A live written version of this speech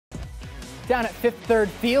down at Fifth Third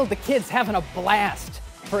Field. The kids having a blast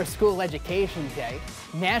for a school education day.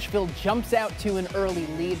 Nashville jumps out to an early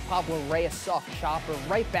lead. Pablo Reyes, soft chopper,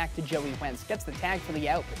 right back to Joey Wentz. Gets the tag for the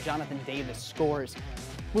out, but Jonathan Davis scores.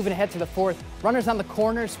 Moving ahead to the fourth, runners on the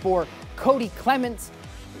corners for Cody Clements.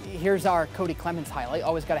 Here's our Cody Clements highlight.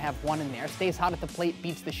 Always got to have one in there. Stays hot at the plate,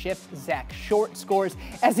 beats the shift. Zach Short scores,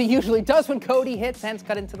 as he usually does when Cody hits. Hens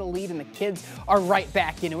cut into the lead, and the kids are right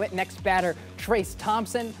back into it. Next batter, Trace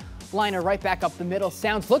Thompson. Liner right back up the middle.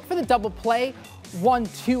 Sounds look for the double play.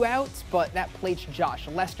 1-2 outs, but that plates Josh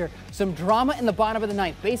Lester. Some drama in the bottom of the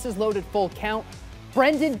ninth. Bases loaded, full count.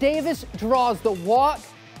 Brendan Davis draws the walk.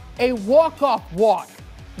 A walk-off walk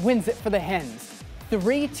wins it for the Hens.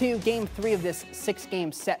 3-2, game 3 of this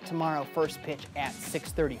 6-game set tomorrow. First pitch at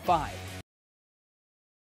 6:35.